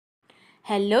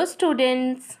Hello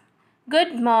students,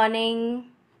 good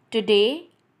morning. Today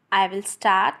I will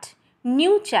start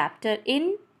new chapter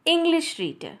in English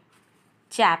Reader.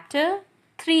 Chapter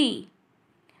 3,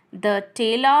 The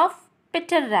Tale of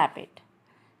Peter Rabbit.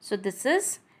 So this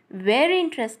is very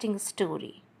interesting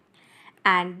story,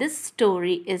 and this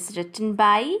story is written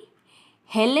by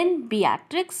Helen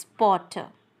Beatrix Potter.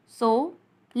 So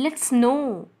let's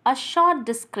know a short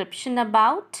description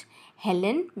about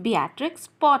Helen Beatrix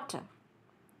Potter.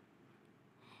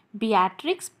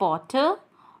 Beatrix Potter,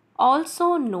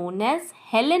 also known as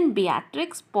Helen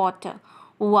Beatrix Potter,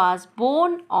 was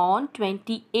born on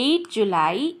 28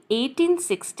 July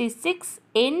 1866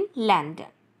 in London.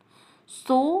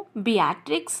 So,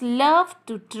 Beatrix loved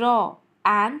to draw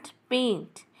and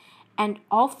paint and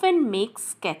often makes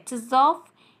sketches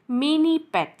of many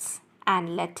pets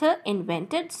and later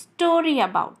invented story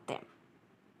about them.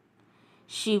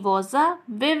 She was a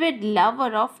vivid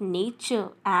lover of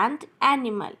nature and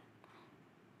animal,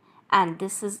 and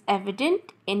this is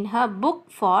evident in her book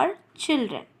for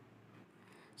children.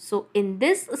 So in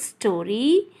this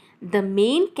story, the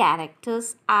main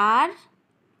characters are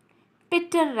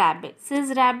Peter Rabbit,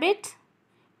 Sis Rabbit,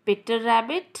 Peter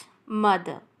Rabbit,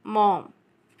 mother, mom,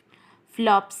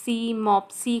 Flopsy,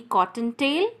 Mopsy,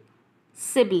 Cottontail,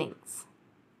 siblings,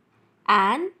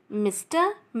 and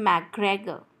Mr.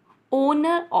 McGregor,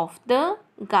 owner of the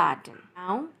garden.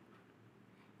 Now,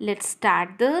 let's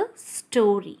start the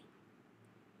story.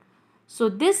 So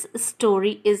this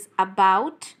story is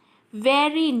about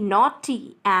very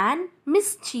naughty and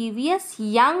mischievous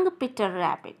young Peter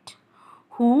Rabbit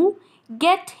who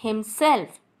get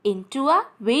himself into a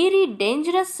very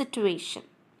dangerous situation.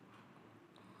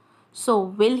 So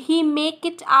will he make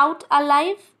it out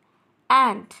alive?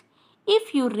 And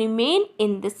if you remain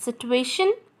in this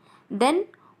situation, then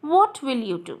what will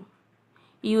you do?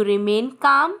 You remain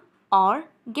calm or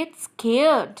get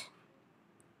scared?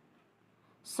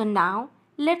 So now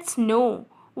let's know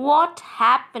what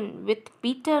happened with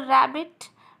Peter Rabbit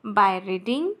by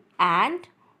reading and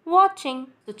watching.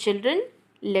 So children,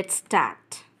 let's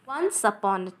start. Once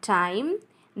upon a time,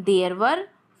 there were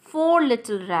 4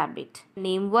 little rabbits.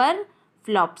 Names were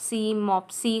Flopsy,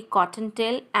 Mopsy,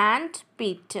 Cottontail and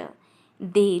Peter.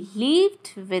 They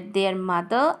lived with their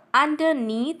mother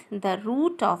underneath the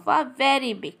root of a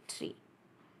very big tree.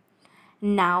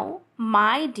 Now,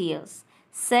 my dears,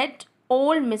 said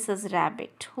old Mrs.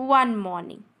 Rabbit one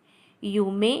morning,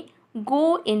 you may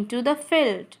go into the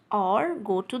field or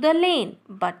go to the lane,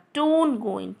 but don't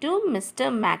go into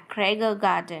Mr. McGregor's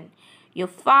garden. Your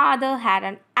father had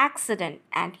an accident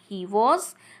and he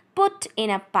was put in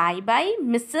a pie by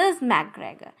Mrs.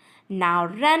 McGregor. Now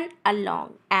run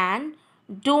along and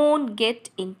don't get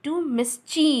into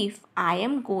mischief. I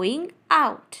am going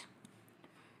out.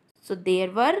 So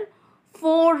there were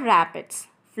 4 rabbits,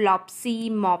 Flopsy,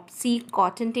 Mopsy,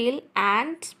 Cottontail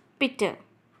and Peter,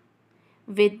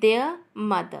 with their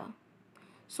mother.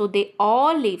 So they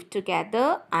all lived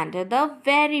together under the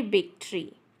very big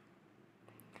tree.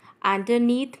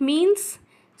 Underneath means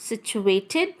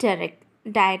situated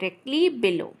directly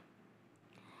below.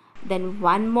 Then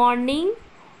one morning,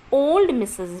 old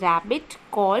Mrs. Rabbit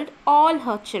called all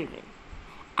her children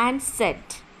and said,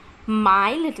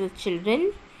 my little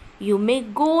children, you may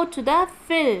go to the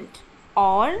field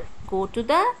or go to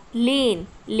the lane.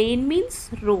 Lane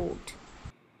means road.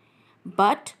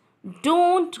 But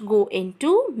don't go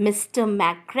into Mr.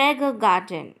 McGregor's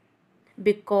garden,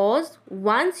 because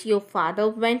once your father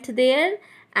went there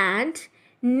and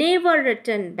never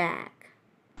returned back.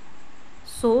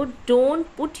 So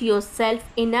don't put yourself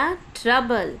in a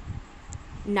trouble.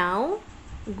 Now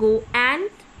go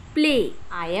and play.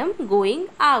 I am going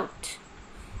out.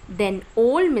 Then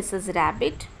old Mrs.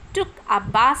 Rabbit took a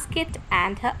basket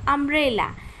and her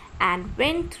umbrella and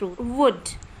went through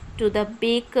wood to the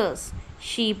baker's.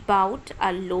 She bought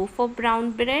a loaf of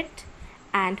brown bread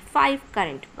and 5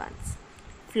 currant buns.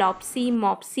 Flopsy,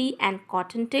 Mopsy and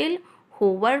Cottontail,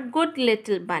 who were good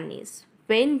little bunnies,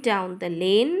 went down the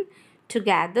lane to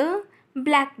gather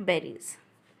blackberries.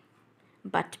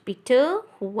 But Peter,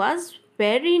 who was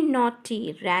very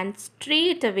naughty, ran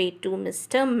straight away to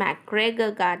Mr.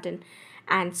 McGregor's garden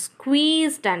and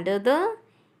squeezed under the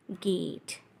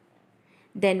gate.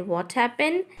 Then what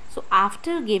happened? So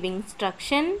after giving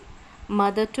instruction,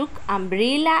 mother took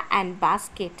umbrella and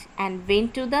basket and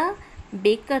went to the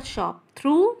baker shop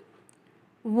through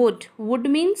wood. Wood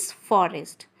means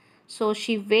forest. So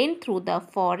she went through the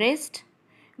forest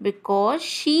because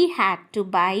she had to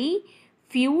buy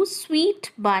few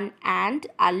sweet bun and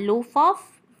a loaf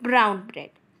of brown bread.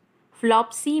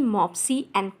 Flopsy, Mopsy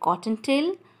and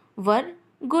Cottontail were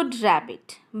good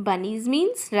rabbit. Bunnies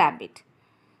means rabbit.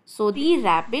 So the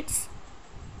rabbits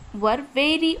were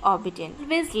very obedient,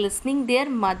 always listening their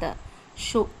mother.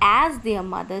 So as their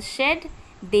mother said,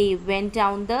 they went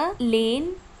down the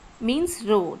lane means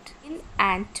road,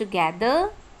 and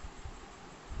together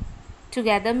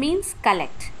means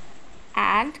collect,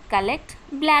 and collect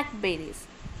blackberries.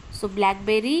 So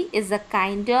blackberry is a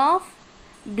kind of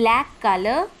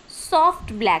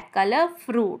soft black color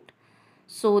fruit.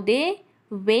 So they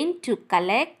went to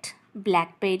collect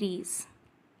blackberries.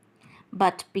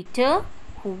 But Peter,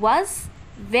 who was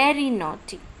very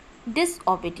naughty,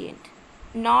 disobedient,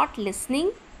 not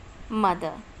listening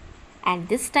mother, and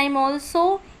this time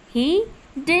also he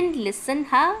didn't listen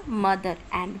her mother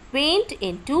and went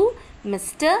into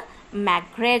Mr.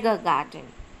 McGregor garden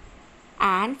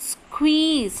and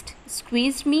squeezed.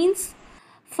 Squeezed means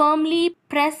firmly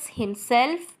press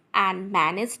himself and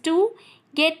managed to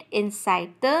get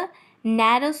inside the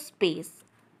narrow space.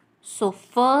 So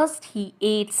first he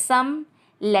ate some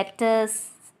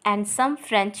lettuce and some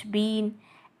French bean,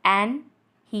 and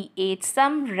he ate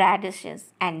some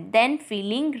radishes, and then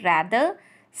feeling rather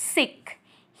sick,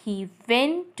 he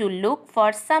went to look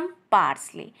for some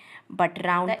parsley. But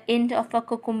round the end of a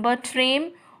cucumber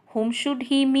frame, whom should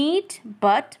he meet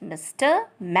but Mr.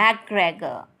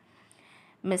 McGregor.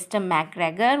 Mr.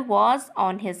 McGregor was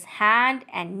on his hand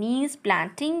and knees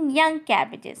planting young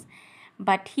cabbages,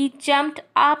 but he jumped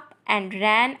up and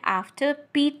ran after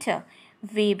Peter,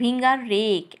 waving a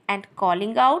rake and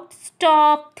calling out,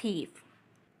 "Stop, thief!"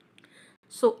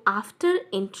 So after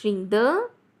entering the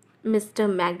Mr.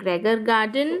 McGregor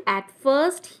garden, at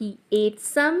first he ate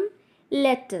some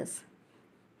lettuce.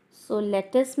 So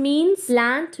lettuce means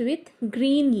plant with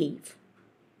green leaf.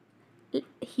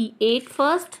 He ate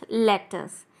first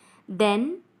lettuce,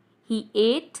 then he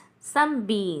ate some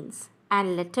beans,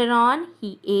 and later on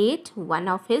he ate one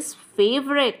of his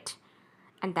favorite,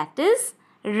 and that is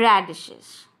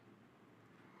radishes.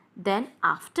 Then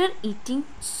after eating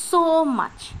so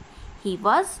much, he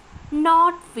was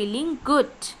not feeling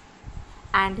good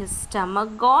and his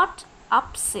stomach got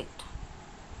upset.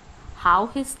 How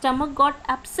his stomach got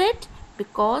upset?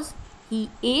 Because he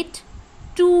ate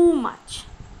too much.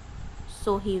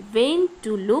 So he went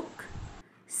to look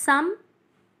some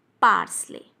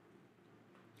parsley.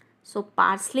 So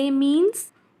parsley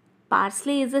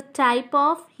is a type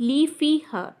of leafy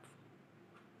herb.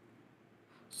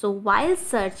 So while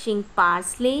searching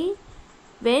parsley,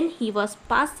 when he was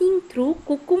passing through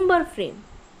cucumber frame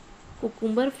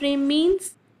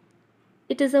means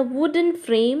it is a wooden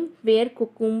frame where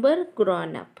cucumber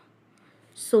grown up.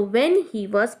 So when he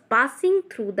was passing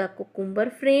through the cucumber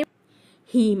frame,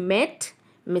 he met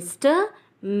Mr.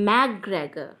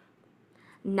 McGregor.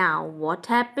 Now what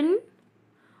happened?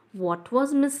 What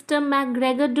was Mr.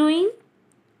 McGregor doing?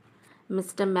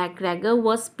 Mr. McGregor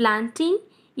was planting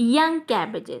young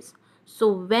cabbages.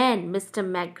 So when Mr.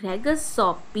 McGregor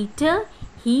saw Peter,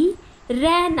 he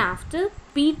ran after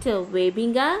Peter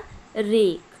waving a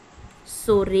rake.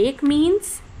 So rake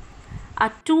means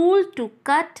a tool to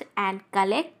cut and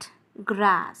collect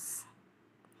grass.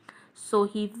 So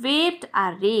he waved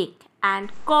a rake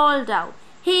and called out,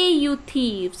 "Hey you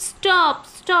thief, stop,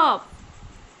 stop!"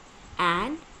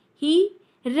 And he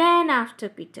ran after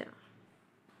Peter.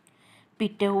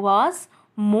 Peter was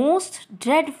most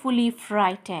dreadfully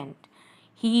frightened.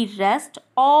 He rushed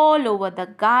all over the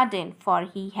garden, for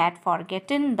he had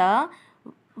forgotten the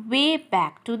way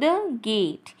back to the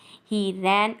gate. He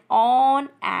ran on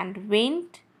and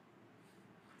went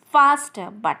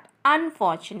faster, but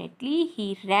unfortunately he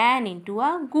ran into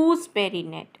a gooseberry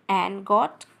net and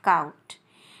got caught.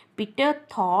 Peter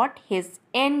thought his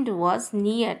end was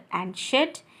near and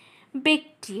shed big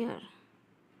tears.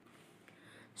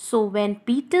 So when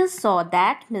Peter saw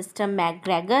that Mr.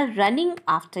 McGregor running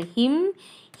after him,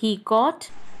 he got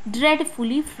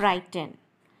dreadfully frightened.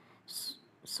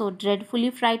 So dreadfully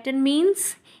frightened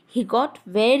means he got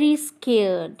very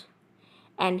scared,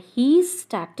 and he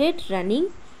started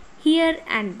running here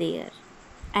and there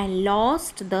and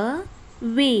lost the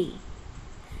way.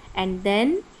 And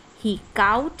then he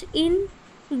caught in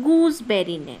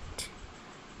gooseberry net.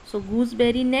 So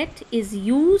gooseberry net is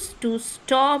used to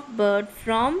stop bird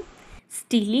from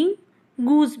stealing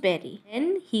gooseberry.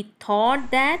 Then he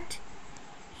thought that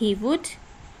he would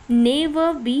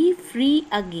never be free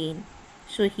again.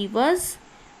 So he was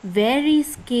very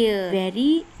scared,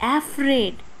 very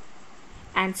afraid,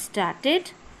 and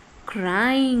started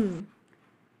crying.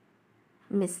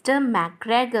 Mr.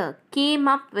 McGregor came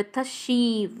up with a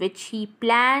sheave which he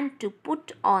planned to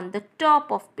put on the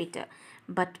top of Peter.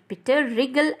 But Peter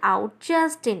wriggled out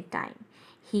just in time.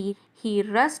 He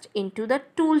rushed into the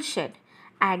tool shed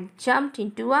and jumped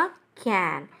into a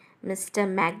can. Mr.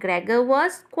 McGregor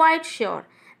was quite sure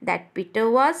that Peter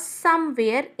was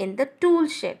somewhere in the tool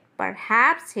shed,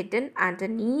 perhaps hidden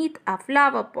underneath a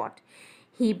flower pot.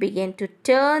 He began to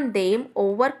turn them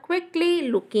over quickly,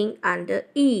 looking under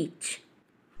each.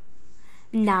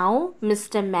 Now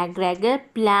Mr. McGregor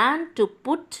planned to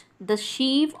put the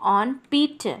sheave on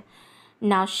Peter.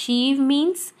 Now sheave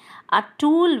means a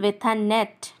tool with a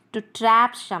net to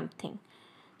trap something.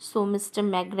 So Mr.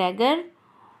 McGregor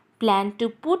planned to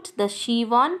put the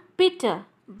sheave on Peter,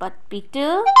 but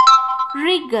Peter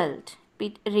wriggled.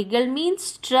 Wriggle means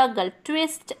struggle,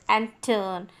 twist and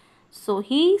turn. So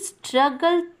he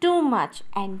struggled too much,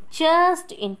 and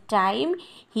just in time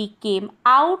he came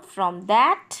out from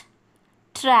that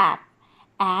trap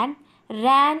and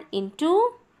ran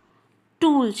into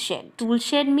tool shed. Tool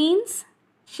shed means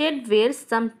shed where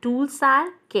some tools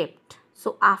are kept.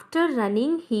 So after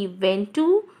running, he went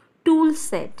to tool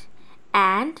shed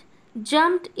and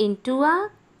jumped into a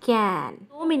can.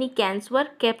 So many cans were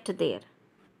kept there,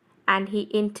 and he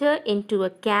entered into a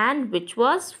can which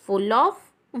was full of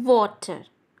water.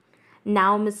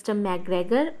 Now Mr.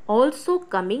 McGregor also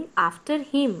coming after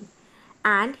him,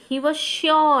 and he was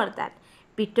sure that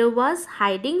Peter was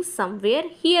hiding somewhere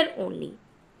here only,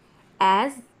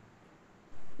 as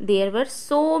there were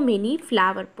so many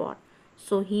flower pots.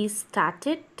 So he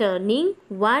started turning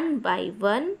one by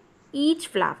one each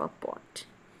flower pot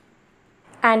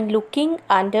and looking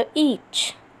under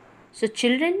each. So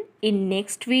children, in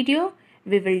next video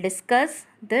we will discuss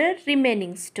the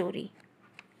remaining story.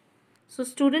 So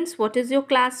students, what is your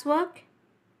classwork?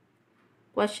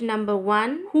 Question number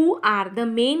 1. Who are the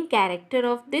main character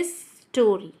of this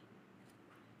story?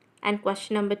 And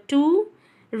question number 2.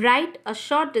 Write a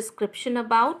short description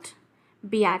about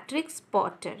Beatrix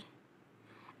Potter.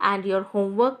 And your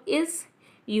homework is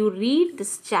you read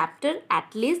this chapter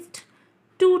at least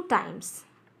 2 times.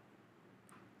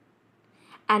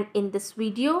 And in this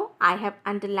video, I have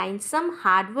underlined some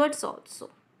hard words also.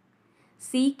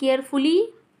 See carefully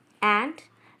and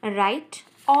write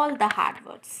all the hard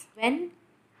words. When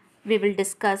we will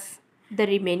discuss the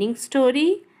remaining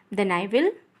story, then I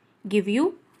will give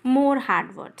you more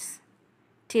hard words.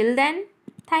 Till then,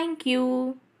 thank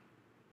you.